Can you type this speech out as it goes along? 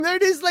There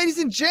it is, ladies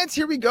and gents.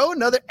 Here we go.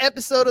 Another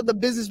episode of the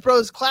Business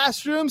Bros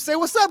Classroom. Say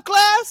what's up,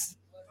 class.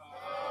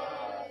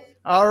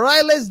 All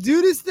right, let's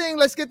do this thing.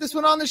 Let's get this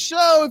one on the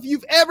show. If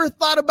you've ever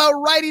thought about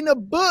writing a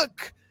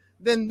book,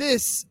 then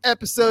this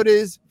episode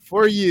is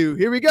for you.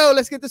 Here we go.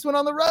 Let's get this one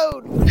on the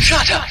road.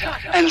 Shut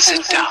up and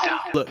sit down.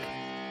 Look,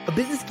 a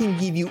business can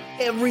give you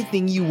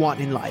everything you want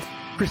in life.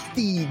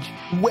 Prestige,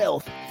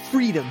 wealth,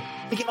 freedom.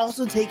 It can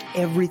also take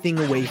everything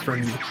away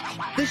from you.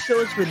 This show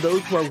is for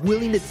those who are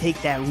willing to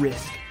take that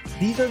risk.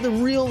 These are the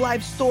real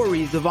life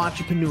stories of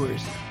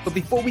entrepreneurs. But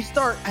before we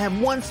start, I have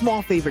one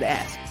small favor to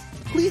ask.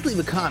 Please leave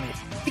a comment.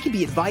 It can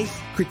be advice,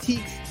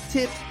 critiques,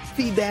 tips,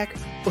 feedback,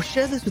 or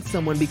share this with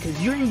someone because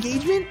your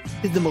engagement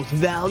is the most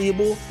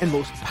valuable and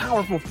most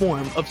powerful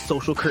form of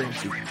social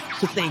currency.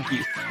 So thank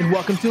you, and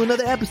welcome to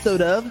another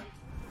episode of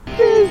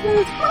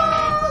Business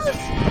Bros.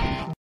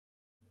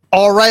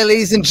 All right,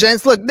 ladies and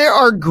gents, look, there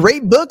are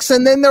great books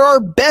and then there are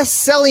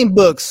best-selling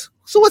books.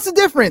 So what's the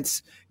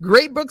difference?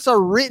 Great books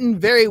are written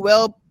very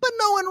well, but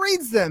no one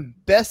reads them.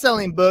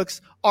 Best-selling books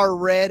are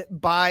read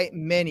by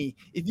many.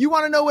 If you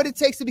want to know what it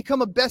takes to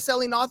become a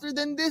best-selling author,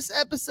 then this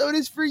episode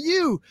is for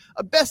you.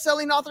 A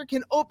best-selling author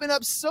can open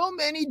up so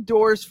many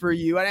doors for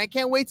you, and I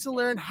can't wait to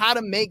learn how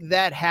to make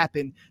that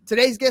happen.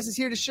 Today's guest is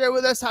here to share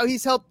with us how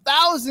he's helped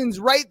thousands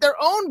write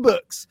their own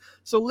books.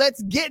 So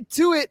let's get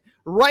to it,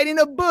 writing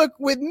a book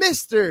with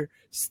Mr.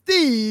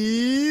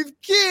 Steve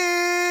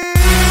Kidd.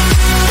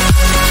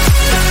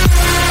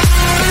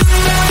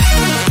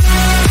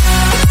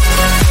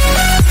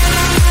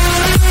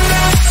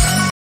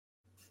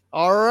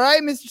 All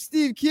right, Mr.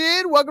 Steve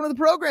Kidd, welcome to the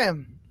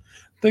program.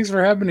 Thanks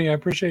for having me. I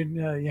appreciate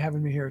you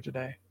having me here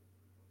today.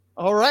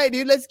 All right,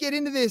 dude, let's get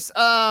into this.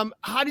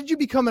 How did you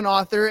become an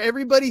author?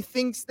 Everybody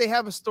thinks they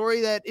have a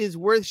story that is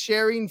worth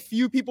sharing.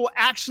 Few people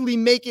actually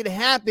make it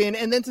happen.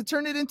 And then to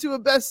turn it into a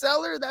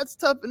bestseller, that's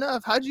tough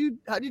enough. How'd you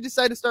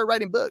decide to start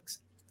writing books?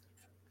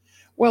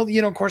 Well,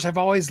 of course, I've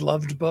always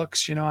loved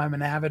books. I'm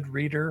an avid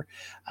reader.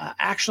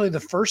 Actually,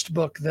 the first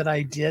book that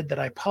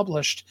I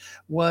published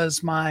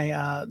was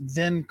my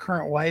then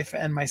current wife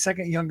and my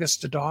second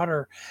youngest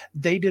daughter.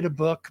 They did a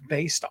book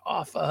based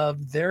off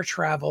of their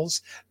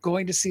travels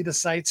going to see the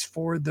sites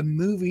for the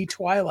movie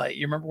Twilight.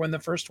 You remember when the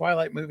first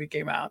Twilight movie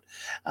came out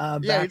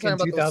back in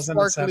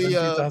 2007,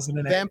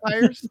 2008?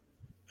 Vampires?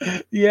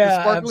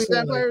 Yeah, sparkly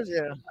absolutely.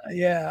 vampires.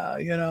 Yeah,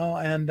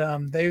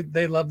 and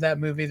they loved that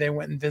movie. They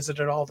went and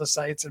visited all the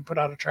sites and put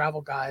out a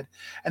travel guide,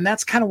 and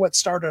that's kind of what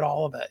started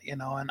all of it.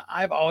 And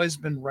I've always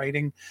been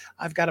writing.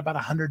 I've got about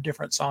 100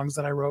 different songs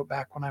that I wrote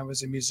back when I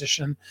was a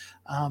musician,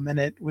 and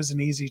it was an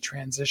easy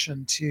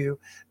transition to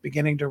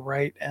beginning to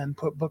write and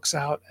put books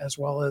out, as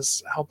well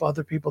as help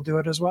other people do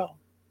it as well.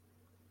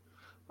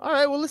 All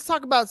right, well, let's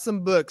talk about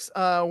some books.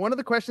 One of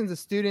the questions a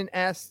student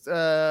asked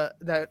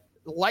that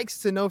likes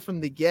to know from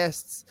the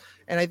guests,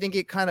 and I think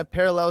it kind of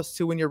parallels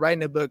to when you're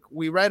writing a book.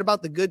 We write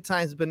about the good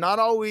times, but not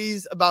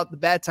always about the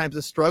bad times,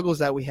 the struggles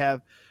that we have.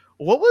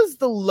 What was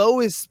the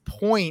lowest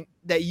point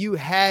that you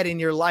had in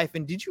your life,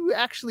 and did you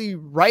actually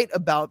write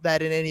about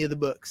that in any of the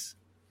books?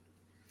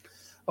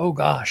 Oh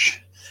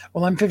gosh.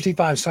 Well, I'm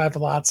 55, so I have a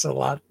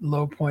lot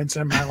low points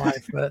in my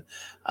life, but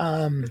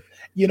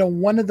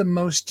one of the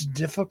most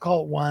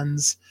difficult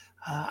ones,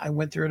 I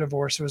went through a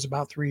divorce. It was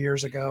about 3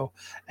 years ago,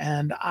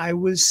 and I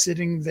was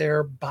sitting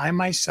there by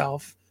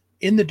myself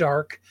in the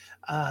dark.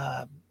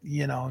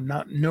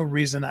 No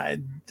reason. I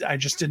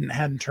just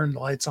hadn't turned the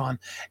lights on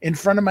in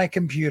front of my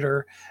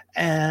computer,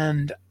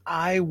 and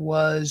I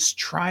was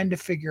trying to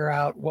figure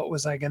out what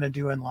was I going to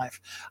do in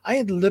life. I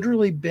had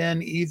literally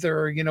been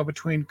either,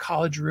 between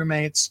college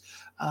roommates,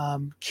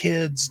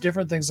 kids,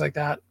 different things like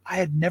that. I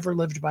had never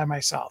lived by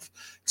myself.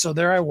 So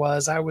there I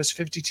was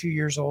 52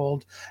 years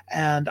old,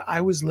 and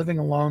I was living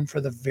alone for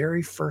the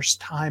very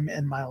first time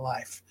in my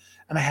life.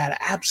 And I had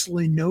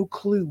absolutely no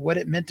clue what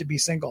it meant to be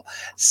single.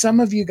 Some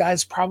of you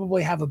guys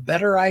probably have a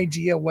better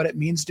idea what it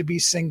means to be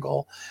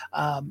single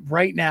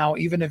right now,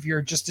 even if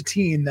you're just a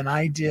teen, than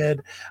I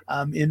did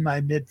in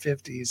my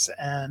mid-50s.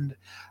 And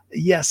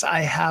yes,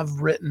 I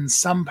have written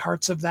some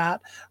parts of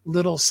that,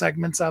 little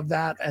segments of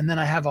that. And then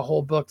I have a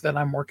whole book that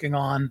I'm working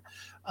on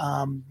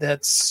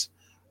that's,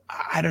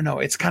 I don't know,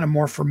 it's kind of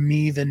more for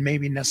me than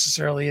maybe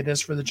necessarily it is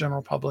for the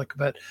general public,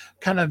 but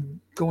kind of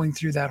going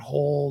through that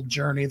whole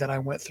journey that I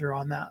went through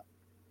on that.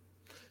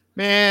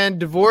 Man,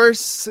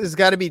 divorce has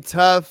got to be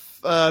tough.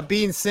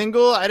 Being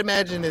single, I'd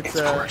imagine it's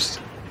worse.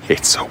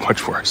 It's so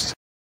much worse.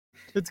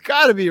 It's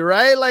got to be,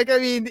 right?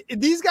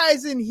 These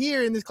guys in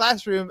here in this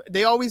classroom,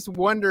 they always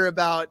wonder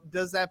about,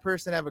 does that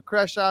person have a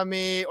crush on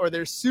me? Or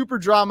there's super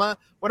drama.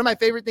 One of my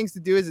favorite things to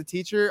do as a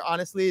teacher,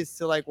 honestly, is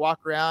to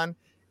walk around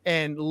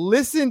and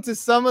listen to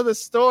some of the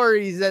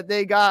stories that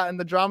they got and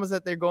the dramas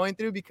that they're going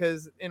through,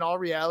 because in all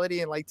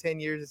reality, in 10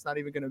 years, it's not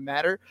even going to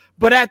matter.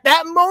 But at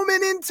that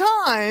moment in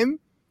time,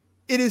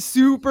 it is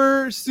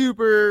super,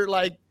 super,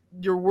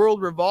 your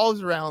world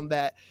revolves around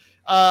that.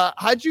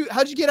 How'd you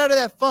get out of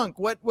that funk?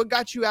 What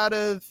got you out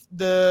of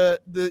the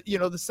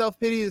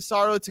self-pity, the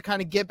sorrow, to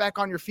kind of get back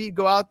on your feet,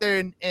 go out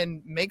there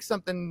and make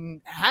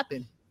something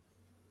happen?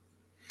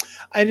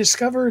 I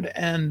discovered,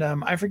 and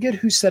I forget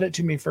who said it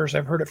to me first.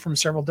 I've heard it from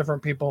several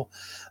different people,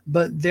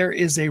 but there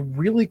is a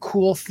really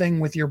cool thing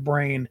with your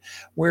brain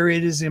where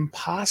it is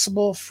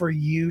impossible for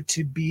you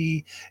to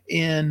be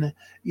in,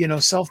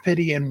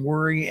 self-pity and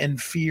worry and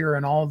fear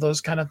and all of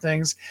those kind of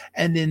things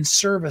and in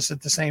service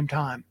at the same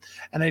time.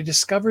 And I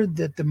discovered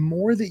that the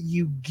more that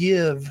you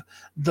give,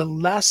 the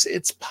less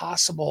it's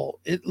possible,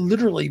 it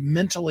literally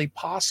mentally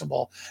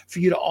possible for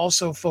you to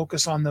also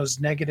focus on those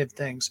negative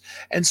things.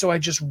 And so I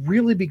just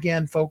really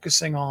began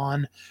focusing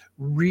on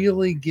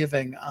really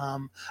giving. I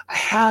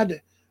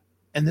had,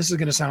 and this is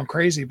going to sound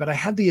crazy, but I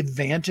had the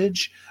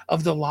advantage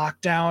of the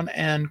lockdown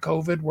and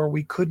COVID where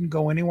we couldn't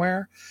go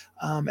anywhere.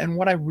 And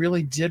what I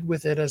really did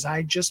with it is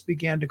I just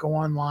began to go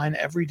online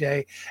every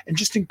day and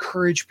just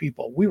encourage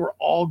people. We were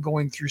all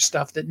going through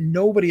stuff that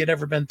nobody had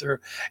ever been through.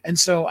 And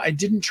so I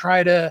didn't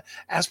try to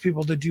ask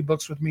people to do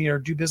books with me or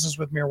do business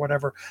with me or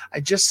whatever.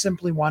 I just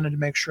simply wanted to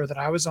make sure that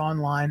I was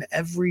online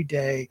every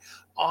day,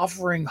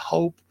 offering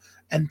hope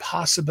and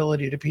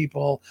possibility to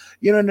people,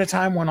 in a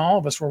time when all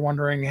of us were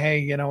wondering,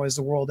 hey, is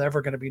the world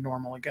ever going to be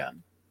normal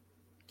again?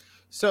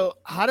 So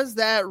how does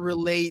that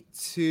relate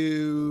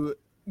to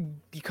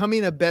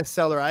becoming a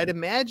bestseller? I'd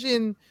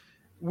imagine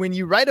when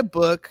you write a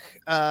book,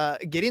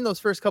 getting those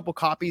first couple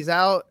copies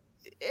out,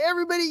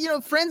 everybody,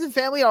 friends and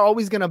family are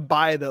always going to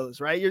buy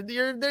those, right?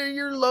 They're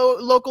your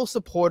local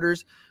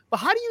supporters. But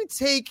how do you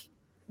take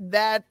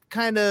that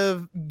kind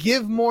of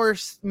give more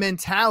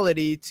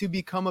mentality to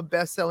become a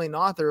best-selling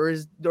author,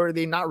 or are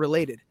they not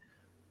related?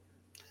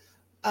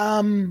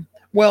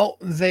 Well,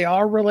 they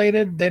are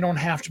related. They don't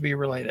have to be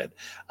related.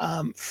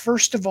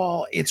 First of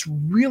all, it's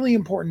really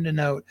important to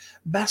note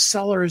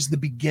bestseller is the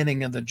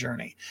beginning of the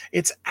journey.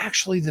 It's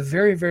actually the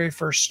very, very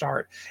first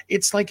start.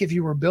 It's like if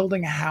you were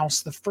building a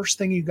house, the first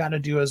thing you got to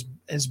do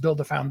is build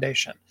a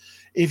foundation.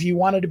 If you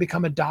wanted to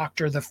become a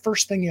doctor, the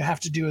first thing you have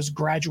to do is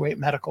graduate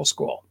medical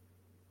school.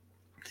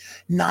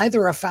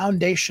 Neither a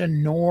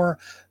foundation nor,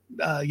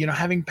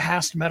 having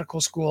passed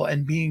medical school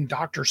and being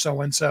Dr.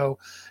 So-and-so,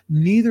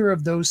 neither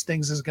of those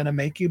things is going to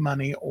make you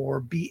money or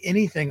be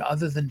anything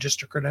other than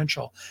just a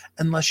credential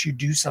unless you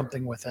do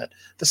something with it.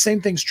 The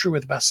same thing's true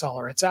with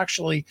bestseller.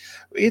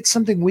 It's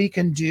something we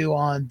can do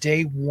on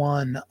day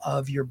one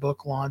of your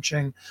book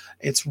launching.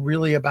 It's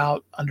really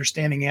about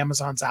understanding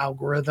Amazon's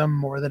algorithm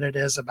more than it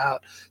is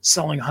about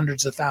selling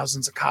hundreds of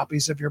thousands of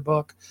copies of your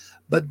book.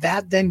 But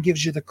that then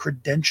gives you the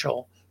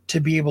credential to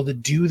be able to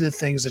do the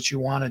things that you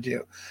want to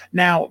do.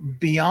 Now,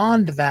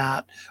 beyond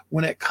that,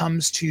 when it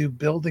comes to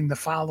building the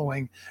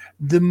following,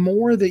 the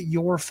more that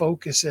your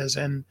focus is,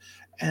 and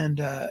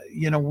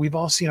we've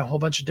all seen a whole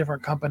bunch of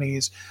different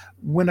companies.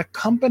 When a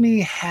company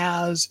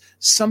has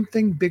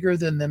something bigger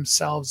than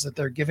themselves that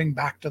they're giving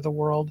back to the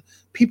world,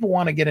 people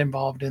want to get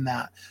involved in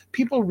that.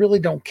 People really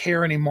don't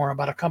care anymore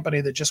about a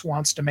company that just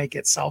wants to make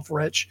itself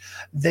rich.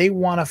 They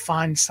want to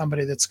find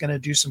somebody that's going to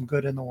do some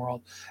good in the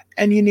world.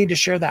 And you need to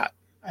share that.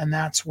 And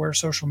that's where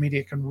social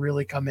media can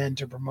really come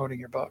into promoting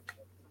your book.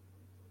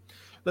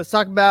 Let's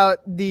talk about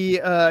the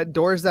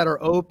doors that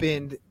are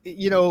opened.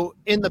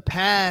 In the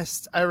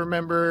past, I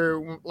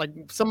remember like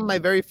some of my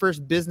very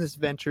first business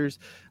ventures,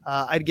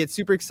 I'd get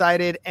super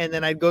excited and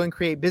then I'd go and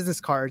create business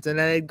cards and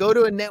then I'd go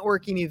to a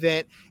networking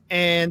event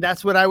and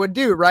that's what I would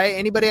do, right?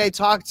 Anybody I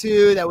talked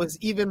to that was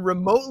even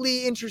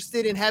remotely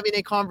interested in having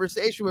a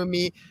conversation with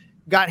me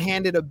got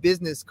handed a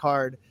business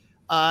card.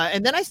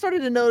 And then I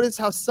started to notice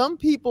how some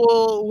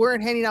people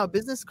weren't handing out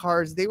business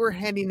cards. They were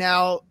handing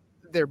out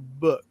their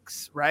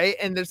books, right?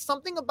 And there's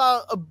something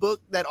about a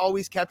book that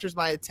always captures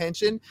my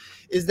attention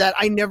is that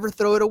I never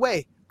throw it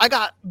away. I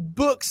got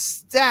books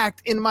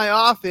stacked in my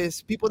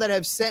office, people that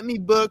have sent me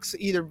books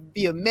either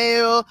via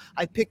mail,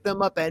 I picked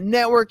them up at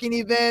networking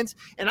events,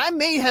 and I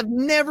may have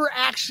never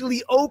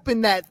actually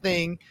opened that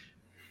thing,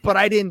 but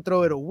I didn't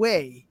throw it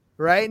away,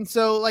 right? And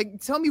so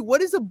tell me, what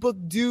does a book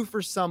do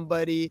for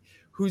somebody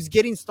who's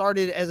getting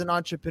started as an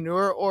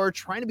entrepreneur or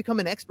trying to become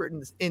an expert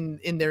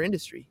in their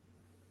industry?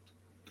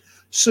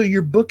 So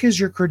your book is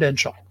your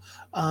credential.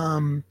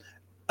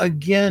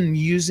 Again,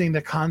 using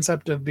the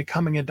concept of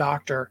becoming a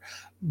doctor,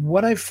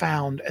 what I've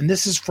found, and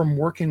this is from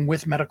working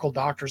with medical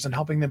doctors and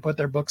helping them put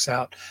their books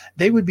out,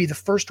 they would be the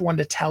first one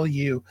to tell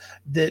you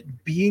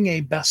that being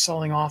a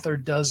best-selling author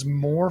does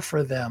more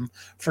for them,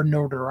 for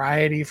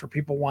notoriety, for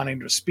people wanting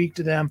to speak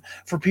to them,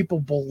 for people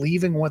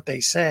believing what they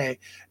say,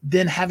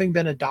 than having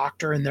been a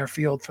doctor in their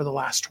field for the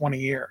last 20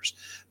 years.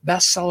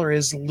 Bestseller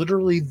is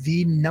literally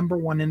the number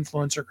one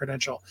influencer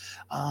credential.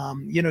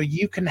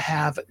 You can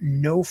have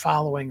no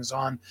followings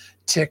on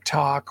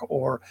TikTok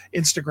or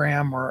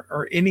Instagram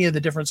or any of the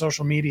different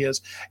social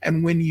medias.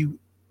 And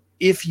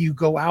if you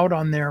go out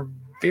on their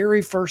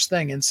very first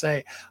thing and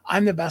say,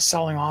 I'm the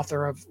best-selling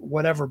author of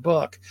whatever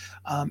book,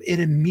 it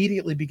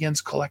immediately begins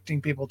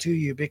collecting people to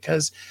you,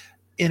 because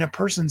in a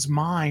person's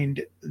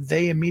mind,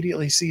 they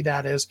immediately see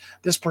that as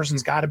this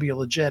person's got to be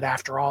legit.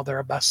 After all, they're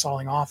a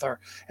best-selling author.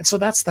 And so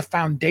that's the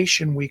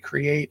foundation we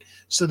create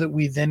so that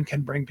we then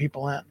can bring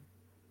people in.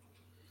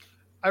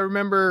 I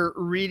remember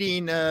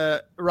reading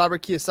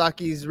Robert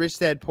Kiyosaki's Rich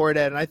Dad Poor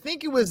Dad, and I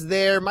think it was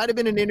there, might have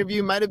been an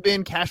interview, might have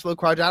been Cash Flow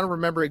Quadrant, I don't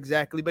remember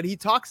exactly, but he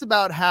talks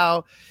about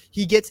how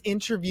he gets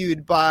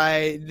interviewed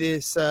by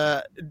this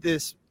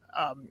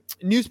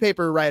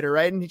newspaper writer,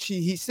 right? And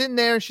he's sitting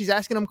there and she's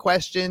asking him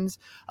questions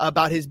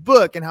about his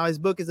book and how his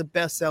book is a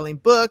best-selling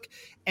book.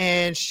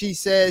 And she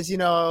says,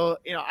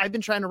 I've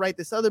been trying to write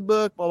this other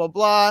book, blah, blah,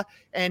 blah.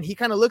 And he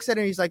kind of looks at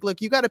her and he's like,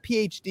 look, you got a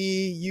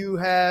PhD. You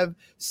have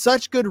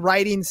such good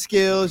writing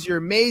skills. You're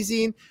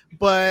amazing.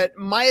 But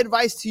my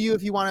advice to you,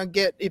 if you want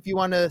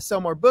to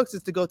sell more books,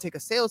 is to go take a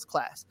sales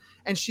class.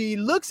 And she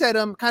looks at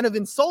him kind of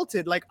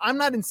insulted, like, I'm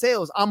not in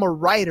sales. I'm a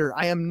writer.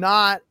 I am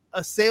not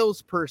a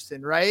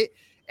salesperson, right?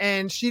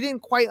 And she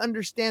didn't quite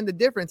understand the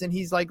difference. And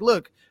he's like,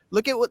 look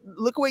at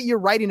what you're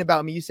writing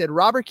about me. You said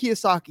Robert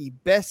Kiyosaki,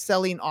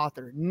 best-selling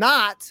author,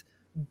 not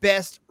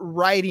best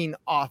writing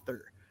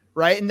author,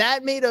 right? And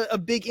that made a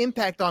big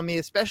impact on me,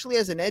 especially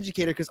as an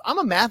educator, because I'm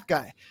a math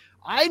guy.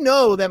 I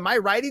know that my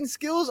writing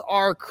skills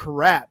are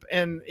crap.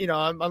 And,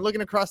 I'm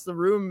looking across the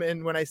room,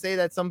 and when I say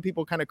that, some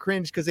people kind of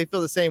cringe because they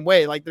feel the same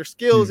way. Like, their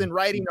skills in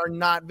writing are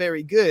not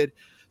very good.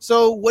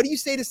 So what do you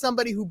say to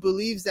somebody who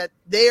believes that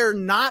they are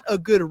not a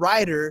good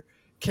writer?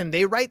 Can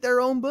they write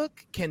their own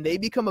book? Can they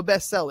become a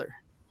bestseller?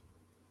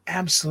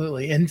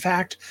 Absolutely. In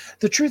fact,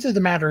 the truth of the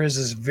matter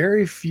is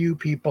very few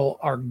people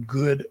are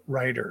good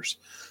writers,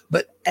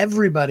 but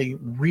everybody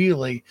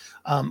really,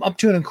 up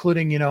to and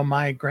including,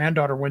 my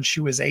granddaughter, when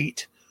she was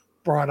 8,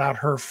 brought out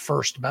her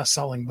first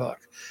best-selling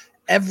book.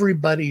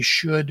 Everybody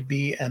should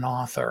be an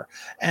author.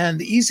 And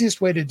the easiest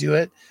way to do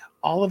it,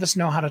 all of us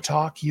know how to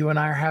talk. You and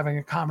I are having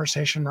a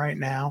conversation right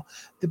now.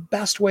 The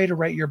best way to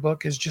write your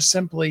book is just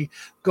simply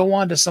go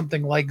on to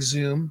something like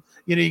Zoom.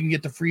 You can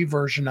get the free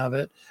version of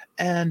it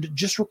and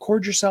just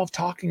record yourself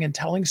talking and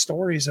telling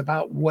stories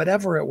about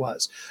whatever it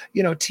was.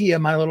 Tia,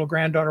 my little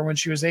granddaughter, when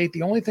she was 8,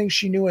 the only thing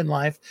she knew in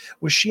life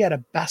was she had a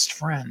best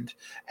friend,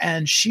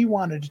 and she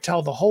wanted to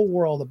tell the whole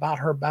world about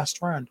her best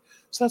friend.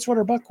 So that's what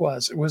her book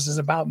was. It was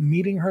about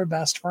meeting her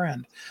best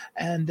friend.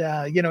 And,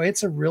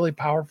 it's a really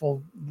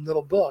powerful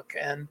little book.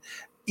 And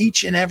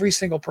each and every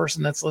single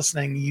person that's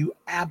listening, you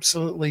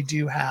absolutely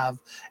do have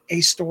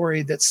a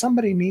story that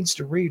somebody needs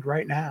to read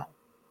right now.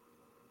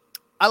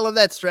 I love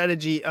that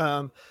strategy.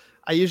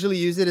 I usually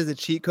use it as a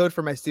cheat code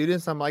for my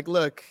students. I'm like,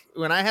 look,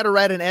 when I had to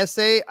write an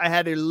essay, I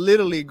had to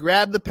literally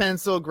grab the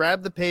pencil,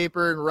 grab the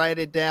paper, and write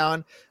it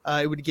down.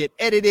 It would get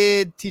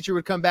edited. Teacher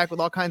would come back with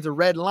all kinds of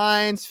red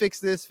lines, fix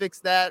this, fix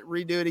that,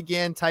 redo it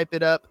again, type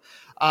it up.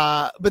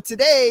 But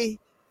today,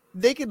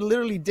 they could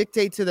literally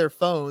dictate to their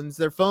phones.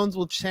 Their phones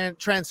will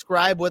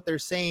transcribe what they're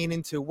saying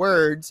into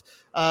words.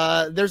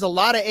 There's a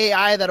lot of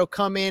AI that'll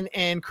come in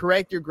and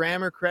correct your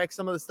grammar, correct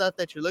some of the stuff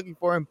that you're looking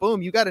for, and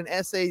boom, you got an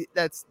essay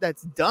that's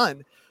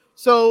done.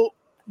 So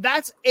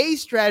that's a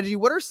strategy.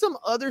 What are some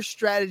other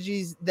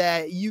strategies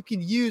that you can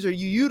use or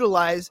you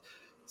utilize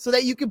so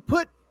that you can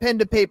put pen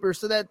to paper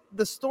so that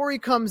the story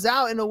comes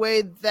out in a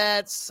way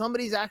that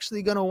somebody's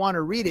actually going to want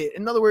to read it?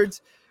 In other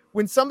words,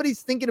 when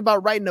somebody's thinking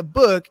about writing a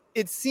book,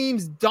 it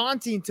seems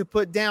daunting to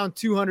put down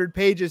 200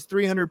 pages,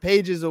 300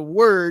 pages of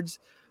words.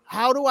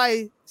 How do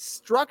I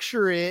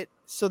structure it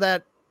so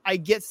that I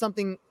get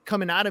something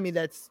coming out of me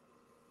that's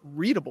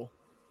readable?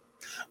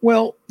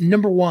 Well,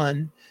 number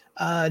one,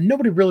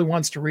 nobody really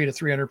wants to read a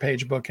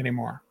 300-page book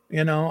anymore.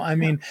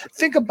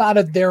 Think about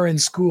it there in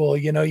school.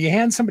 You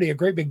hand somebody a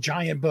great big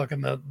giant book,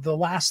 and the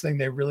last thing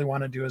they really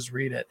want to do is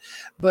read it.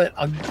 But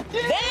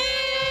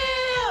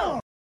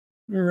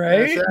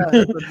right?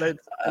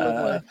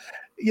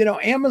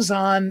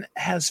 Amazon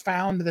has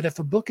found that if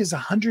a book is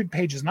 100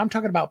 pages, and I'm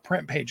talking about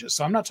print pages,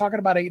 so I'm not talking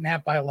about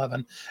 8.5 by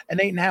 11. An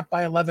 8.5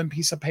 by 11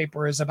 piece of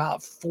paper is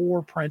about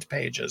 4 print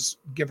pages,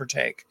 give or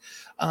take.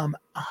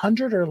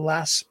 100 or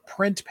less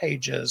print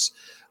pages,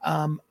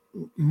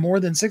 more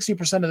than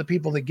 60% of the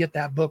people that get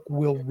that book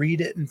will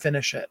read it and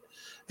finish it.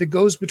 That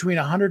goes between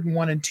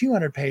 101 and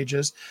 200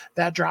 pages,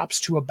 that drops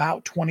to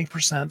about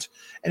 20%.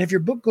 And if your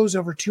book goes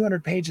over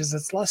 200 pages,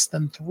 it's less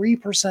than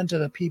 3% of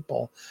the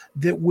people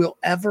that will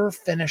ever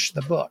finish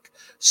the book.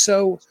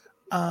 So,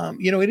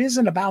 it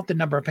isn't about the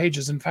number of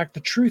pages. In fact, the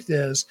truth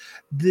is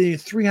the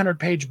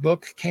 300-page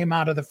book came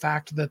out of the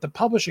fact that the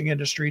publishing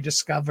industry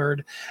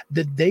discovered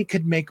that they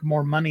could make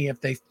more money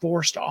if they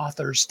forced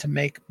authors to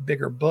make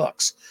bigger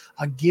books.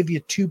 I'll give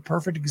you 2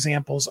 perfect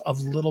examples of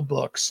little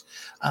books.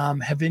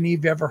 Have any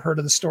of you ever heard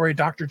of the story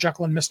Dr.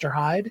 Jekyll and Mr.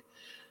 Hyde?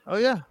 Oh,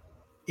 yeah.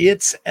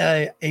 It's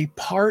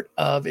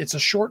it's a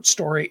short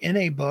story in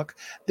a book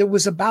that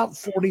was about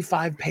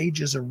 45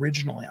 pages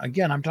originally.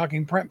 Again, I'm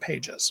talking print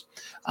pages.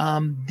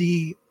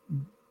 The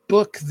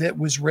book that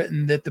was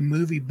written that the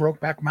movie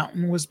Brokeback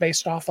Mountain was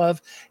based off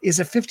of is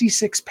a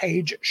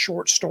 56-page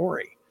short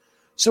story.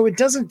 So it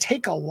doesn't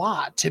take a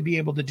lot to be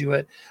able to do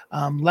it.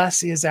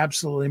 Less is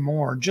absolutely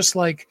more. Just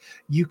like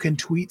you can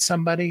tweet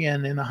somebody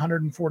and in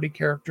 140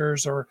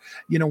 characters or,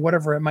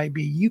 whatever it might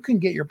be, you can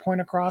get your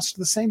point across.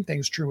 The same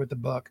thing's true with the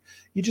book.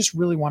 You just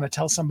really want to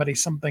tell somebody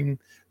something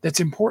that's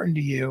important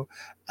to you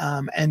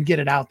and get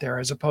it out there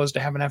as opposed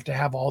to having to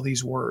have all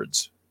these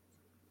words.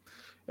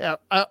 Yeah.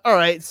 All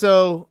right.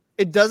 So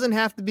it doesn't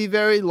have to be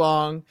very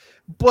long,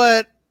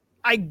 but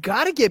I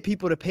got to get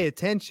people to pay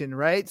attention,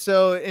 right?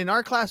 So in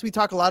our class, we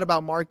talk a lot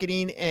about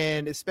marketing,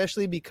 and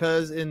especially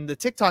because in the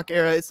TikTok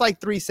era, it's like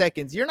 3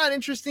 seconds. You're not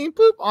interesting,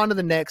 boop, on to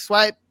the next,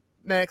 swipe,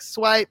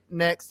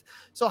 next.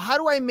 So how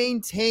do I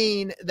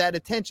maintain that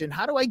attention?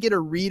 How do I get a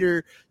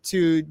reader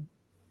to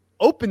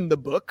open the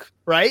book,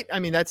 right? I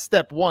mean, that's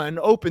step one,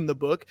 open the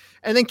book,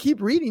 and then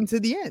keep reading to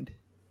the end.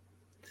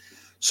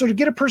 So to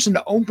get a person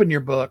to open your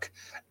book,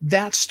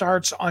 that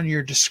starts on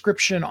your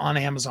description on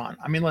Amazon.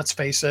 I mean, let's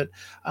face it,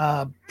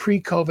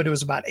 pre-COVID, it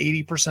was about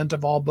 80%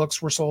 of all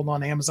books were sold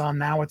on Amazon.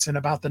 Now it's in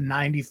about the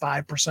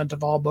 95%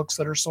 of all books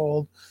that are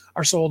sold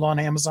on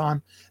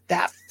Amazon.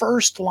 That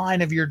first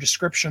line of your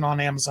description on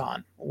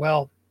Amazon,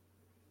 well,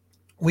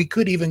 we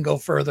could even go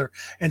further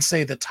and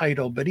say the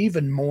title, but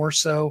even more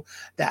so,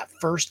 that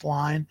first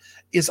line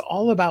is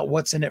all about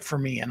what's in it for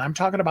me. And I'm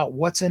talking about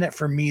what's in it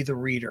for me, the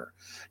reader.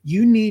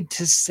 You need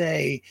to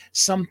say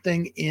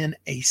something in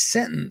a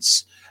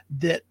sentence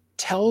that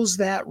tells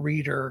that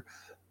reader,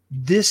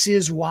 this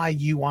is why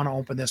you want to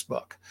open this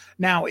book.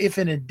 Now, if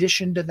in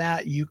addition to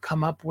that, you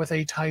come up with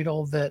a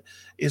title that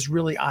is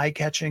really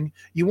eye-catching,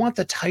 you want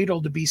the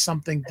title to be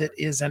something that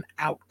is an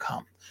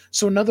outcome.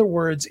 So in other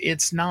words,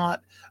 it's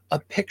not a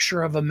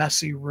picture of a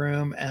messy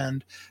room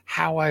and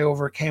how I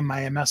overcame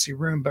my messy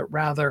room, but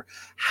rather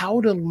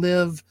how to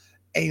live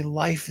a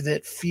life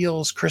that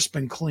feels crisp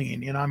and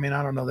clean. I mean,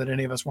 I don't know that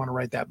any of us want to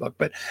write that book,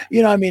 but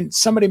I mean,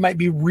 somebody might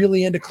be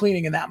really into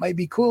cleaning and that might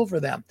be cool for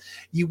them.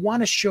 You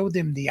want to show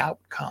them the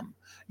outcome.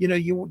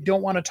 You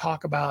don't want to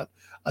talk about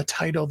a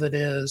title that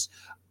is,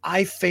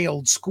 I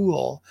failed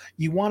school.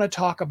 You want to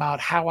talk about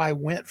how I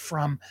went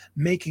from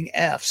making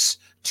F's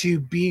to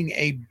being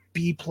a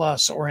B+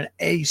 or an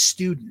A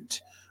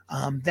student.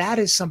 That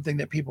is something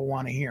that people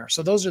want to hear.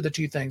 So those are the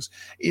two things,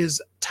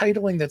 is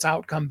titling that's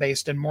outcome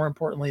based. And more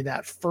importantly,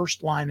 that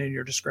first line in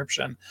your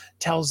description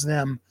tells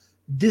them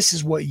this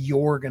is what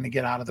you're going to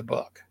get out of the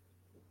book.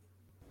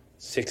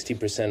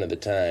 60% of the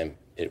time,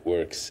 it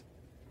works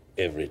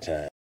every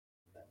time.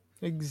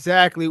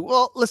 Exactly.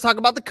 Well, let's talk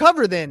about the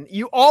cover then.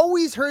 You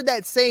always heard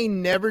that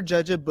saying, never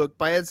judge a book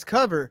by its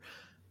cover.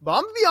 But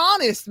I'm gonna be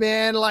honest,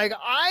 man, like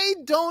I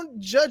don't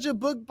judge a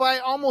book by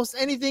almost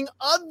anything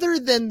other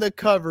than the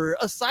cover,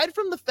 aside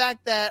from the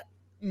fact that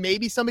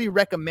maybe somebody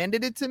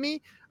recommended it to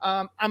me.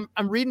 I'm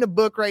reading a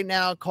book right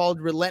now called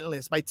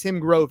Relentless by Tim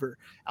Grover.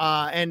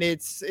 And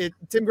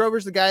Tim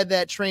Grover's the guy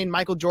that trained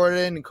Michael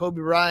Jordan and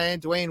Kobe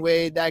Bryant, Dwayne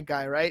Wade, that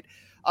guy, right?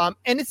 And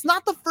it's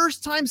not the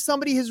first time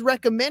somebody has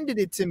recommended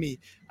it to me.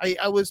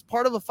 I was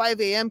part of a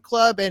 5 a.m.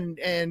 club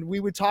and we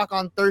would talk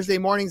on Thursday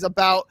mornings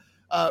about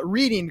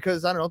reading,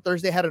 because I don't know,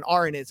 Thursday had an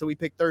R in it, so we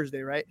picked Thursday,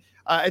 right?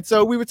 And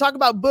so we would talk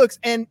about books,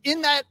 and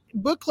in that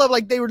book club,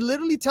 like they were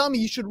literally telling me,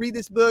 you should read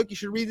this book,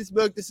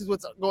 this is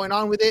what's going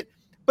on with it.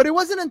 But it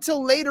wasn't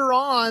until later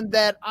on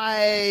that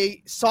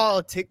I saw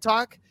a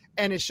TikTok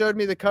and it showed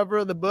me the cover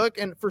of the book,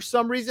 and for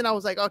some reason I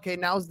was like, okay,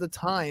 now's the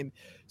time.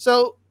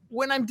 So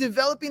when I'm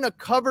developing a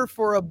cover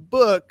for a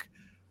book,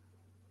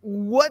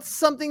 what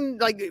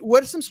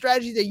are some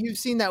strategies that you've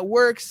seen that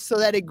works so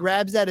that it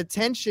grabs that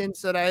attention,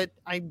 so that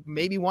I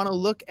maybe want to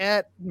look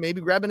at maybe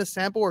grabbing a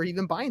sample or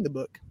even buying the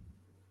book?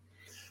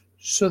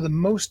 So the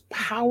most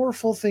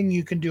powerful thing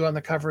you can do on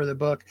the cover of the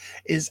book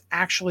is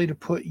actually to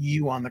put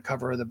you on the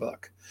cover of the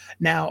book.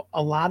 Now,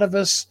 a lot of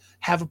us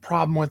have a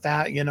problem with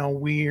that.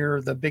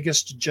 We're the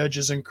biggest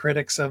judges and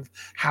critics of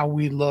how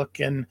we look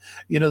and,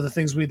 the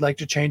things we'd like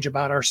to change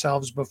about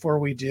ourselves before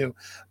we do.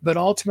 But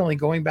ultimately,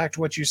 going back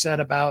to what you said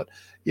about,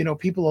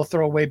 people will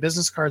throw away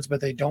business cards, but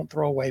they don't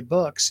throw away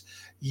books.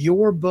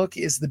 Your book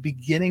is the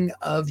beginning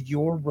of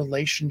your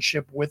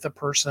relationship with a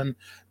person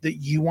that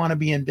you want to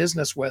be in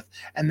business with.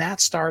 And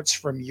that starts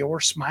from your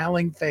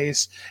smiling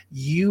face,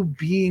 you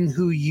being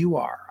who you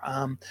are.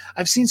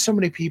 I've seen so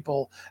many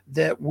people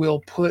that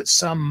will put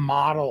some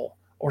model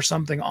or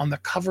something on the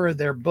cover of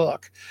their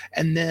book,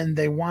 and then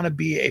they want to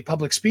be a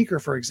public speaker,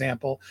 for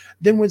example.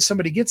 Then when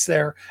somebody gets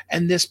there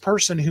and this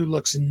person who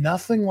looks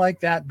nothing like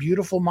that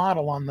beautiful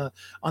model on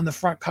the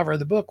front cover of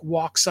the book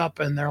walks up,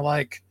 and they're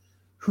like,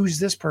 who's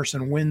this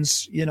person?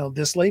 When's,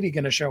 this lady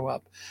going to show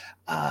up?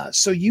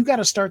 So you got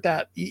to start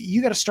that.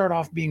 You got to start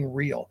off being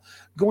real.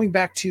 Going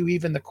back to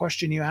even the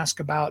question you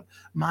ask about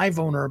my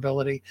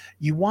vulnerability,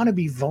 you want to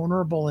be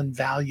vulnerable and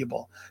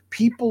valuable.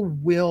 People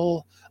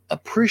will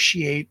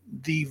appreciate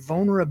the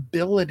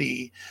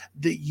vulnerability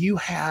that you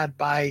had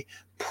by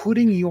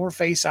putting your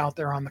face out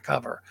there on the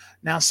cover.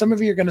 Now, some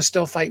of you are going to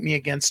still fight me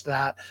against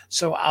that,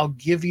 so I'll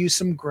give you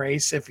some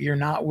grace if you're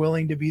not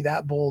willing to be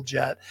that bold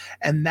yet.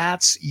 And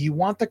that's, you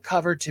want the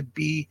cover to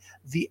be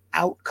the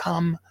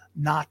outcome,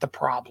 not the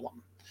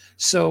problem.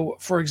 So,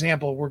 for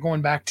example, we're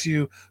going back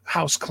to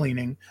house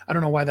cleaning. I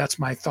don't know why that's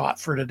my thought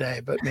for today,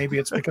 but maybe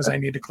it's because I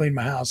need to clean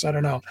my house. I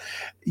don't know.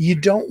 You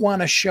don't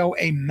want to show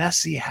a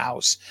messy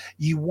house.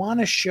 You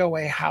want to show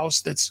a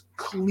house that's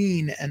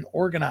clean and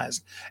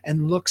organized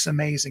and looks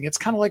amazing. It's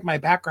kind of like my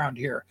background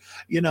here.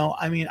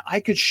 I mean,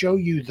 I could show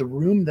you the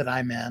room that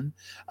I'm in,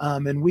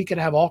 and we could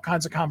have all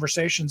kinds of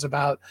conversations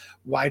about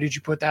why did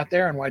you put that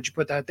there and why'd you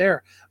put that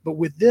there. But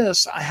with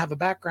this, I have a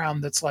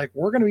background that's like,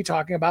 we're going to be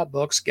talking about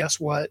books. Guess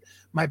what?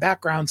 My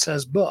background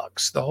says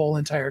books the whole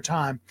entire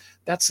time.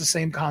 That's the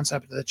same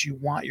concept that you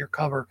want your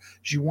cover.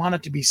 You want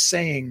it to be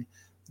saying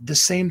the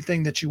same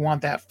thing that you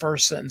want that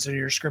first sentence in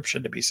your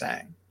description to be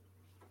saying.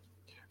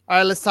 All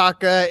right, let's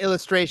talk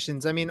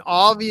illustrations. I mean,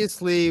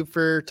 obviously,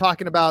 for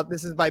talking about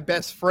this is my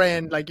best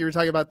friend, like you were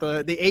talking about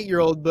the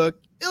 8-year-old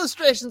book,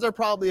 illustrations are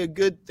probably a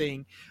good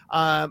thing.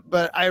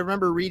 But I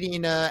remember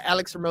reading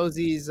Alex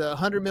Hormozi's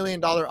 $100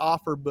 Million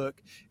Offer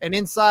book, and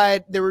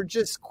inside there were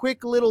just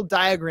quick little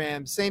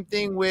diagrams. Same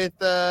thing with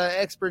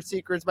Expert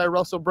Secrets by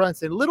Russell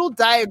Brunson. Little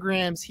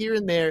diagrams here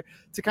and there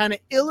to kind of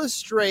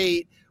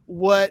illustrate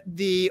what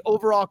the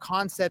overall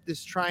concept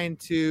is trying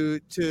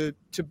to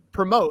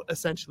promote,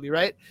 essentially,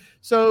 right?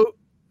 So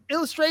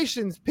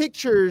illustrations,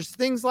 pictures,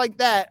 things like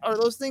that, are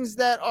those things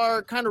that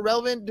are kind of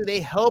relevant? Do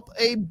they help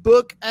a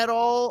book at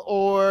all,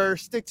 or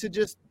stick to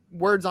just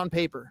words on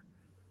paper?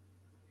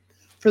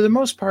 For the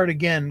most part,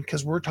 again,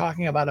 because we're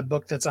talking about a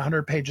book that's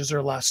 100 pages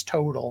or less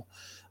total,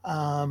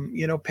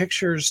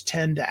 pictures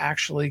tend to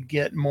actually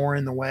get more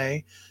in the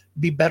way.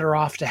 Be better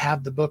off to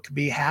have the book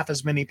be half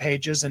as many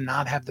pages and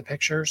not have the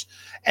pictures,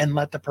 and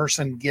let the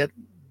person get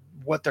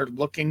what they're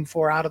looking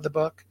for out of the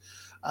book.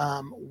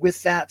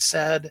 With that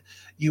said,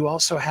 you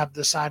also have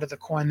the side of the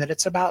coin that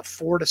it's about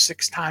 4 to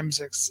 6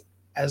 times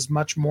as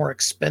much more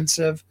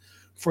expensive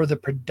for the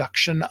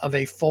production of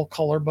a full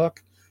color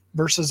book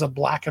versus a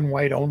black and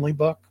white only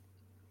book.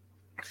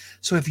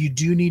 So if you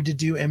do need to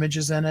do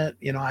images in it,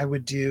 I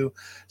would do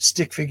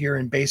stick figure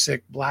and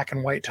basic black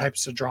and white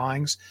types of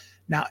drawings.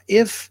 Now,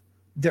 if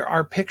there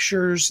are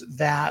pictures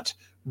that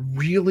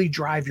really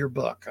drive your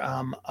book,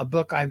 a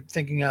book I'm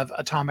thinking of,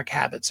 Atomic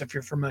Habits, if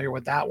you're familiar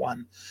with that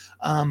one,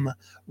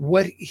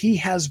 he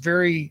has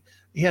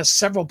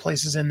several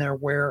places in there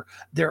where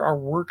there are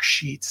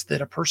worksheets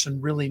that a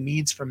person really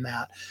needs from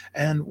that.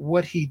 And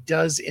what he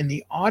does in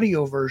the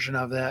audio version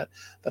of that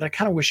I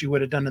kind of wish he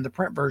would have done in the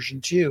print version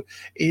too,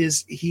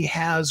 is he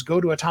has go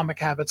to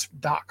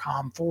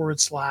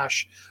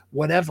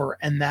atomichabits.com/whatever,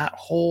 and that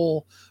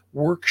whole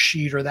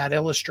worksheet or that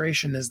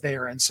illustration is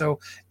there. And so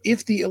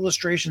if the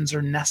illustrations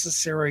are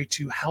necessary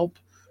to help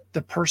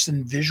the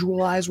person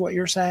visualize what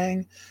you're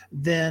saying,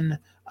 then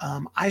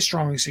I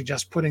strongly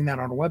suggest putting that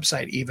on a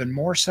website. Even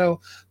more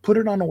so, put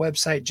it on a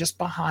website just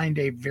behind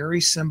a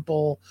very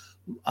simple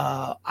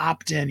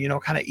opt-in,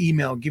 kind of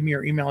email. Give me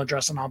your email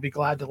address and I'll be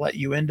glad to let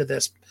you into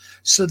this.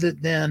 So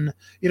that then,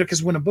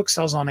 because when a book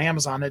sells on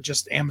Amazon,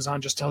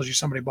 Amazon just tells you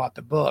somebody bought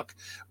the book.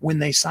 When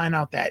they sign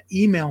out that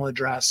email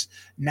address,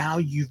 now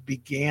you've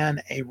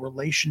began a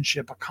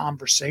relationship, a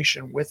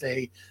conversation with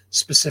a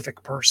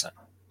specific person.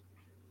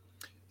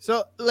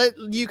 So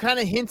you kind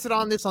of hinted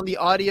on this on the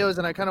audios,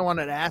 and I kind of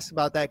wanted to ask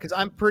about that because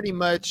I'm pretty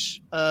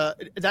much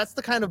that's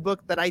the kind of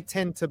book that I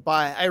tend to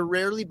buy. I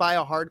rarely buy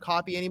a hard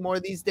copy anymore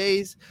these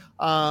days.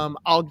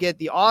 I'll get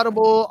the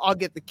Audible, I'll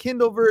get the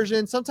Kindle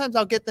version. Sometimes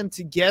I'll get them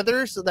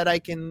together so that I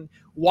can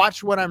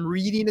watch what I'm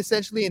reading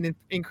essentially and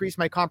increase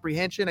my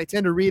comprehension. I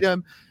tend to read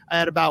them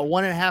at about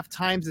 1.5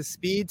 times the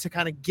speed to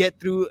kind of get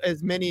through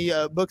as many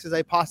books as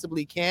I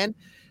possibly can.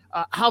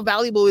 How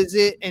valuable is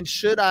it, and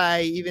should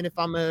I, even if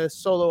I'm a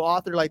solo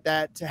author like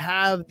that, to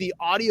have the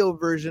audio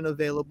version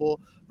available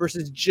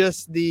versus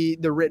just the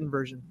written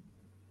version?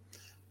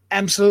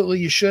 Absolutely,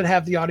 you should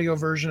have the audio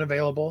version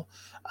available.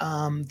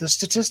 The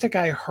statistic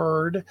I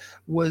heard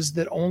was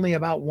that only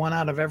about 1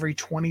 out of every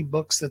 20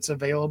 books that's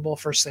available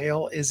for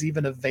sale is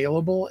even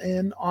available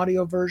in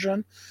audio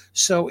version.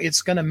 So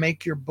it's going to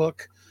make your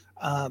book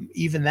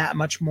even that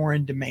much more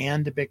in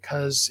demand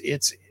because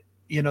it's,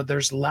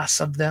 there's less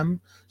of them,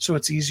 so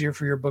it's easier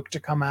for your book to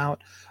come out.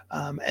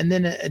 And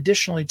then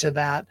additionally to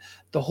that,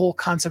 the whole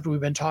concept we've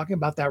been talking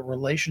about, that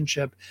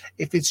relationship,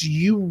 if it's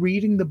you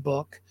reading the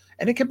book,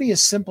 and it can be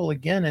as simple,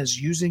 again,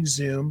 as using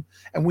Zoom,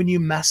 and when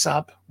you mess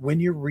up, when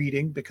you're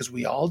reading, because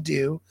we all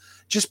do,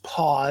 just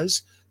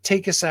pause,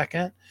 take a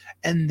second,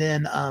 and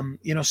then,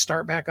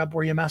 start back up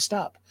where you messed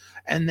up.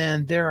 And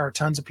then there are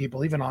tons of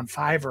people, even on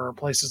Fiverr or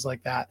places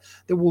like that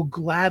will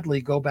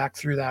gladly go back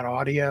through that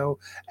audio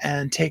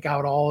and take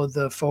out all of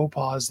the faux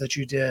pas that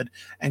you did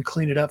and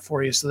clean it up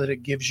for you so that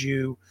it gives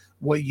you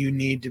what you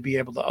need to be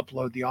able to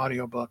upload the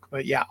audiobook.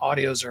 But yeah,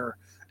 audios are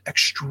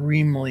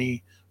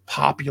extremely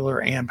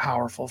popular and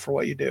powerful for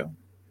what you do.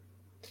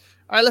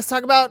 All right, let's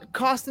talk about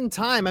cost and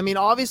time. I mean,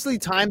 obviously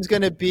time's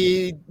going to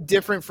be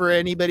different for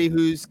anybody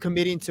who's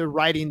committing to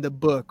writing the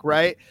book,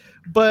 right?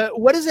 But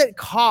what does it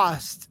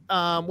cost?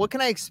 What can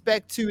I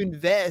expect to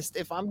invest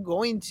if I'm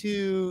going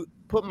to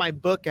put my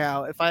book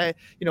out? If I,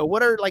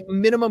 what are like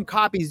minimum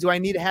copies? Do I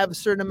need to have a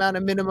certain amount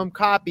of minimum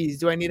copies?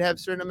 Do I need to have a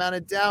certain amount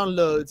of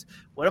downloads?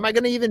 What am I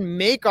going to even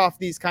make off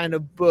these kind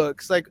of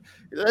books? Like,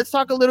 let's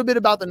talk a little bit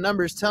about the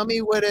numbers. Tell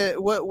me what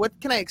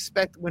can I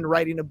expect when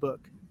writing a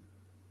book?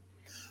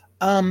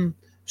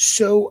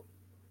 So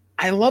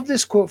I love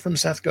this quote from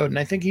Seth Godin.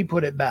 I think he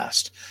put it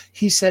best.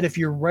 He said, if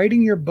you're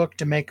writing your book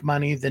to make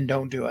money, then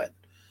don't do it.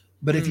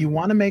 But if you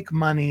want to make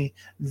money,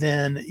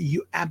 then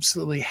you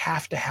absolutely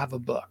have to have a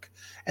book.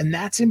 And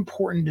that's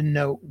important to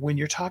note when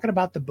you're talking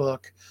about the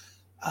book.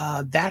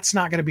 That's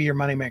not going to be your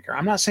moneymaker.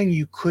 I'm not saying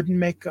you couldn't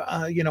make,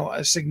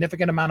 a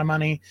significant amount of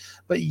money,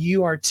 but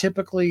you are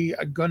typically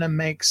going to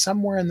make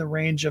somewhere in the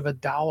range of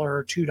 $1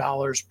 or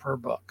 $2 per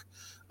book.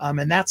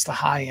 And that's the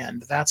high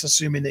end. That's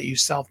assuming that you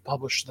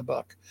self-publish the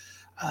book.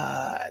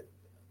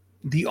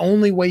 The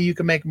only way you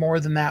can make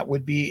more than that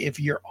would be if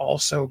you're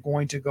also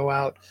going to go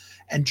out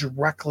and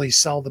directly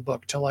sell the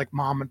book to like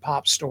mom and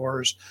pop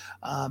stores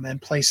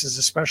and places,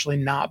 especially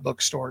not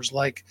bookstores,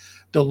 like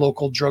the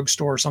local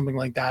drugstore or something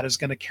like that is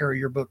going to carry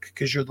your book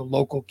because you're the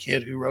local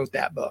kid who wrote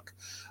that book.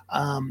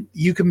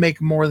 You can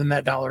make more than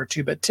that $1 or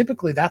 $2, but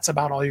typically that's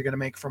about all you're going to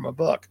make from a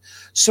book.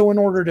 So in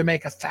order to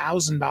make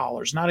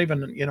 $1,000, not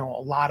even, a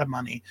lot of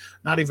money,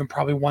 not even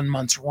probably 1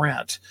 month's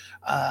rent,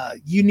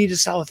 you need to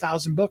sell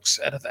 1,000 books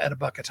at a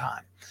buck a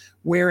time.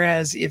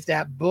 Whereas if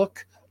that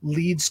book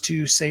leads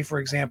to, say, for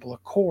example, a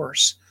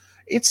course,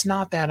 it's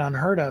not that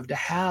unheard of to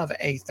have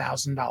a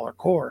 $1,000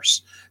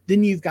 course.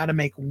 Then you've got to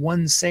make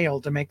one sale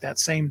to make that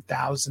same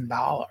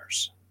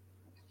 $1,000.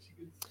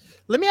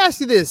 Let me ask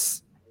you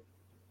this.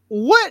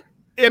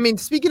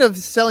 Speaking of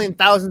selling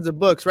thousands of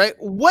books, right?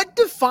 What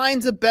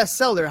defines a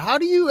bestseller? How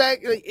do you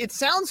act? It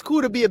sounds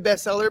cool to be a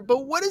bestseller,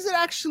 but what does it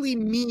actually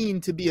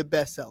mean to be a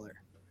bestseller?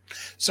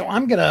 So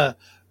I'm going to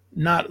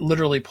not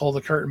literally pull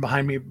the curtain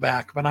behind me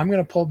back, but I'm going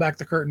to pull back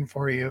the curtain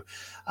for you.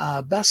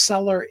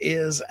 Bestseller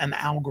is an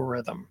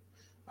algorithm.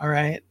 All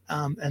right.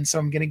 And so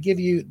I'm going to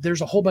give you,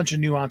 there's a whole bunch of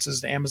nuances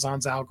to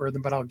Amazon's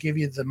algorithm, but I'll give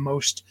you the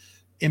most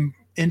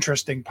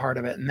interesting part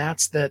of it. And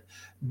that's that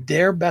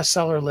their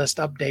bestseller list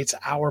updates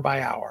hour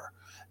by hour.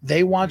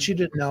 They want you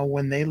to know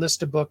when they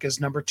list a book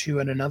as number 2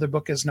 and another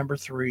book as number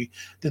 3,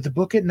 that the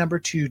book at number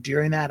 2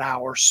 during that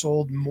hour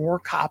sold more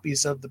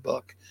copies of the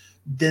book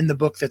than the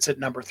book that's at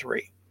number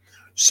 3.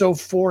 So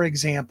for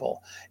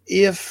example,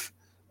 if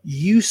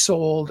you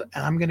sold,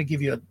 and I'm going to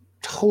give you a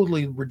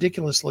totally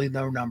ridiculously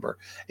low number,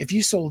 if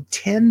you sold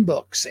 10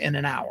 books in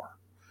an hour,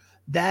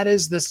 that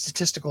is the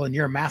statistical, and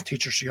you're a math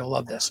teacher, so you'll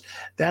love this.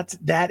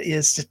 That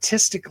is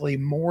statistically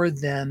more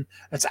than,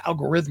 that's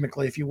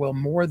algorithmically, if you will,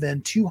 more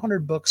than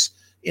 200 books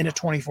in a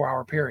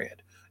 24-hour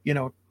period.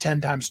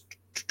 10 times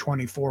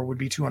 24 would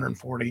be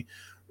 240.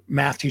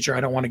 Math teacher,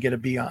 I don't want to get a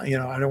B on,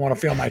 I don't want to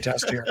fail my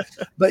test here,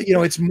 but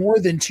it's more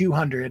than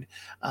 200.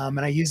 And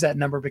I use that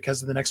number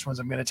because of the next ones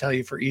I'm going to tell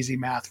you for easy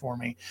math for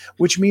me,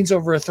 which means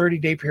over a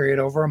 30-day period,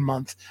 over a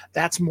month,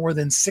 that's more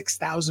than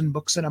 6,000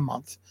 books in a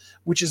month,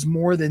 which is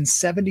more than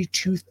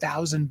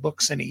 72,000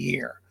 books in a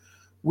year,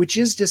 which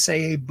is to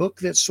say a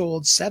book that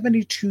sold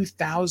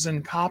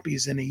 72,000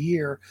 copies in a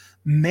year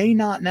may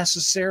not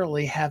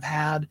necessarily have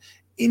had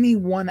any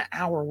 1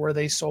 hour where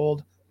they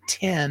sold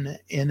 10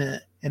 in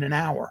an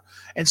hour.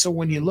 And so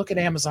when you look at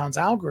Amazon's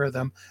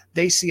algorithm,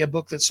 they see a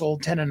book that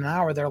sold 10 in an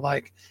hour. They're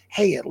like,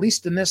 hey, at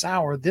least in this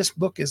hour, this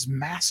book is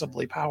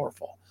massively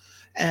powerful.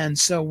 And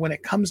so when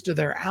it comes to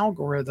their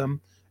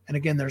algorithm, and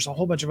again, there's a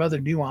whole bunch of other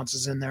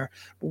nuances in there,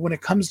 but when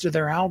it comes to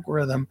their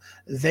algorithm,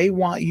 they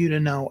want you to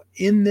know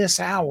in this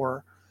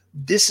hour,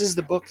 this is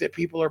the book that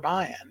people are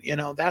buying.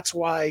 That's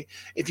why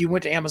if you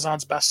went to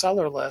Amazon's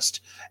bestseller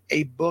list,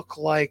 a book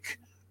like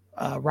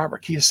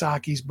Robert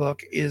Kiyosaki's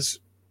book is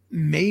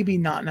maybe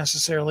not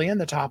necessarily in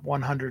the top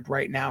 100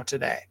 right now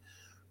today.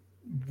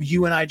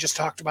 You and I just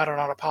talked about it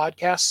on a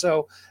podcast.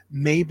 So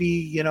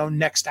maybe,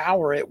 next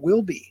hour it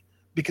will be,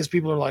 because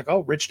people are like,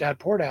 oh, Rich Dad,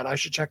 Poor Dad, I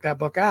should check that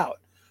book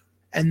out.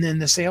 And then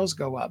the sales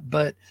go up.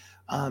 But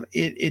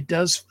it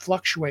does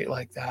fluctuate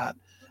like that.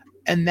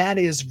 And that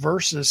is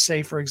versus,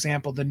 say, for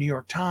example, the New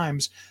York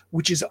Times,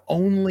 which is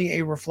only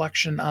a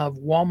reflection of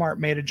Walmart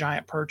made a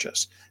giant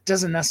purchase.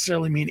 Doesn't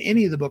necessarily mean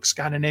any of the books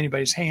got in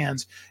anybody's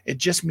hands. It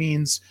just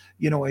means,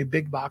 a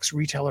big box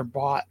retailer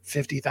bought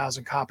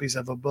 50,000 copies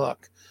of a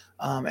book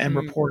and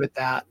reported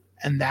that.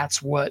 And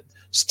that's what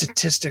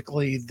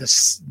statistically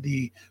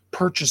the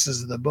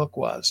purchases of the book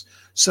was.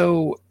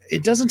 So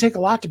it doesn't take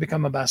a lot to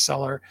become a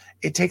bestseller.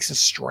 It takes a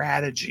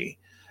strategy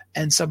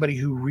and somebody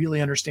who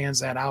really understands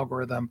that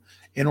algorithm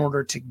in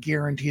order to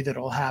guarantee that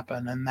it'll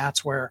happen. And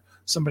that's where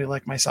somebody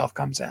like myself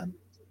comes in.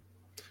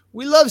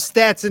 We love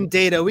stats and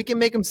data. We can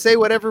make them say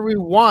whatever we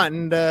want.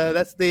 And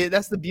that's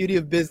the beauty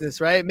of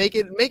business, right? Make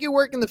it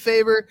work in the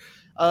favor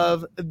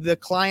of the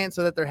client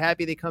so that they're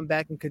happy. They come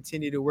back and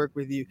continue to work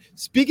with you.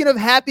 Speaking of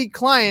happy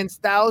clients,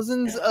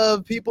 thousands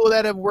of people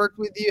that have worked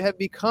with you have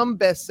become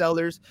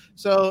bestsellers.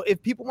 So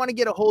if people want to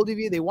get a hold of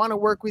you, they want to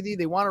work with you,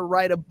 they want to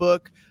write a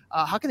book,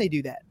 how can they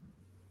do that?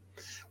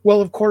 Well,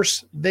 of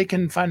course, they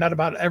can find out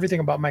about everything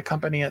about my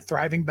company at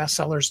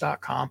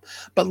thrivingbestsellers.com.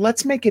 But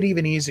let's make it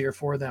even easier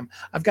for them.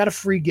 I've got a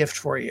free gift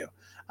for you.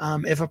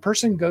 If a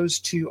person goes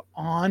to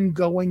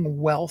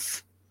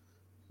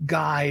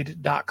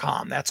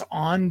ongoingwealthguide.com, that's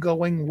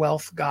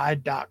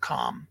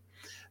ongoingwealthguide.com,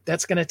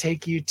 That's going to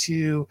take you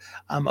to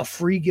a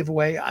free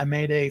giveaway. I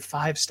made a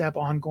 5-step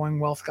ongoing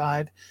wealth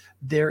guide.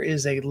 There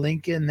is a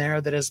link in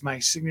there that is my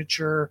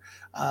signature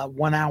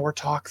 1-hour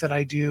talk that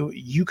I do.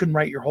 You can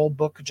write your whole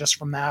book just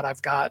from that.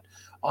 I've got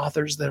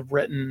authors that have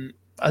written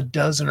a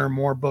dozen or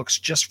more books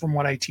just from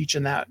what I teach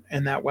in that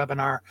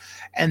webinar.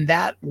 And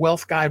that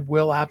wealth guide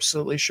will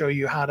absolutely show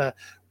you how to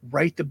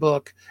write the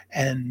book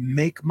and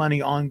make money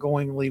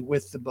ongoingly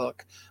with the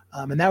book.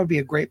 And that would be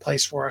a great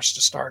place for us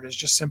to start, is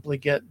just simply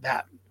get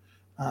that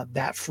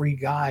free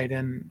guide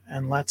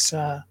and let's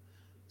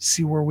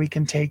see where we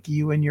can take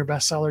you in your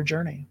bestseller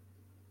journey.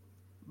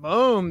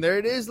 Boom. There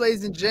it is,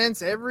 ladies and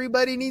gents.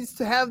 Everybody needs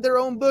to have their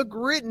own book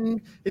written.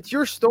 It's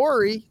your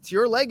story. It's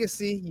your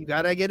legacy. You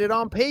got to get it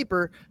on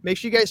paper. Make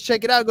sure you guys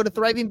check it out. Go to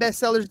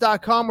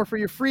thrivingbestsellers.com, or for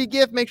your free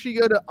gift, make sure you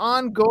go to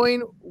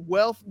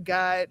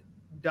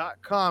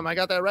ongoingwealthguide.com. I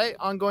got that right?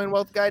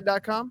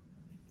 Ongoingwealthguide.com?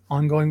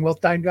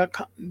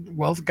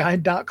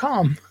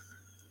 Ongoingwealthguide.com.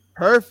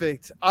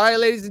 Perfect. All right,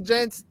 ladies and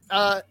gents.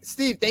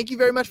 Steve, thank you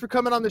very much for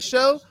coming on the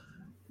show.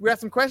 We got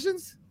some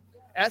questions?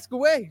 Ask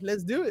away.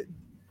 Let's do it.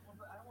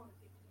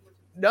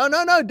 No.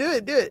 Do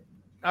it.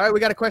 All right,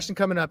 we got a question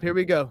coming up. Here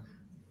we go.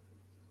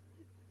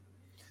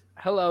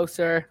 Hello,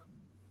 sir.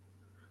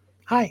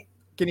 Hi.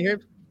 Can you hear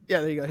me? Yeah,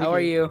 there you go. How are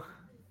you?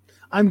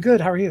 I'm good.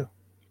 How are you?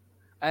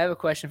 I have a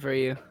question for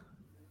you.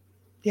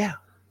 Yeah.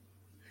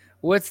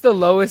 What's the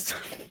lowest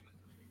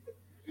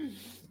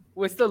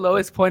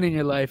point in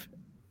your life?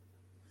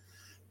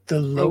 The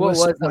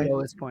lowest what was point? The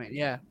lowest point?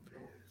 Yeah.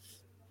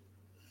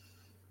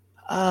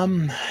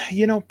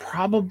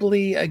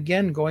 Probably,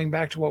 again, going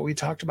back to what we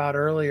talked about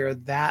earlier,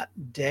 that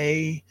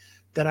day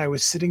that I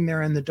was sitting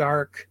there in the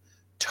dark,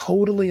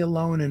 totally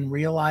alone, and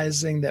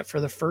realizing that for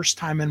the first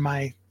time in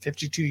my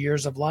 52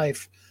 years of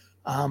life,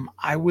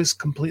 I was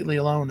completely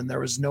alone and there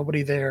was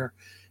nobody there,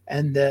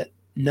 and that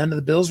none of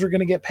the bills were going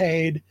to get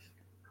paid.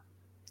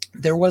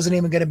 There wasn't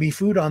even going to be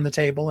food on the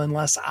table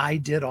unless I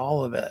did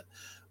all of it.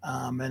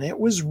 And it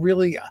was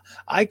really,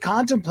 I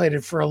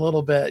contemplated for a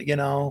little bit,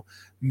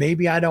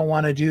 maybe I don't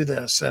want to do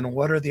this, and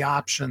what are the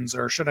options,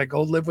 or should I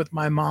go live with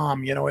my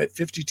mom, at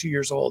 52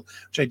 years old,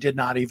 which I did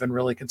not even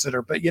really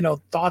consider, but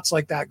thoughts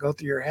like that go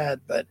through your head.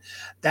 But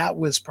that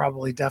was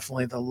probably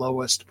definitely the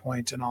lowest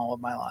point in all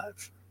of my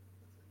life.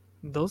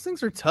 Those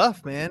things are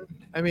tough, man.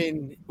 I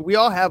mean, we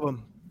all have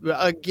them.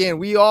 Again,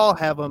 we all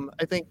have them.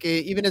 I think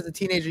even as a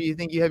teenager, you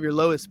think you have your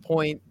lowest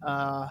point,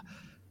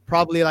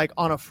 probably like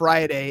on a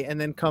Friday,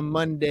 and then come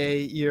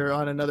Monday, you're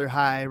on another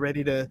high,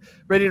 ready to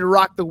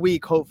rock the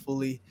week,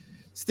 hopefully.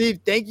 Steve,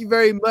 thank you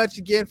very much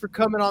again for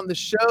coming on the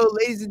show.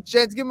 Ladies and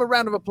gents, give him a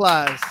round of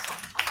applause.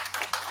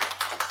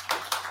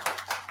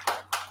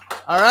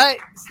 All right,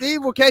 Steve,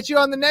 we'll catch you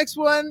on the next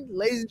one.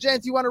 Ladies and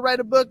gents, you want to write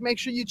a book, make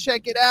sure you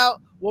check it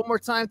out. One more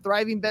time,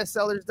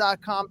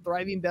 thrivingbestsellers.com,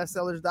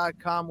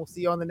 thrivingbestsellers.com. We'll see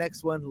you on the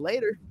next one.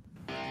 Later.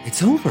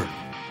 It's over.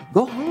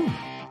 Go home.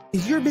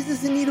 Is your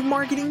business in need of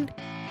marketing?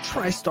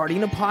 Try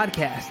starting a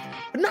podcast.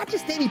 But not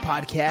just any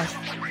podcast.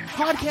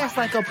 Podcast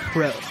like a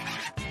pro.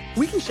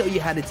 We can show you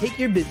how to take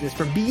your business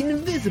from being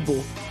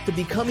invisible to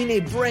becoming a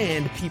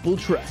brand people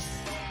trust.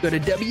 Go to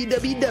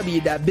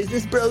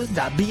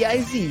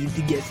www.businessbros.biz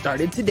to get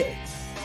started today.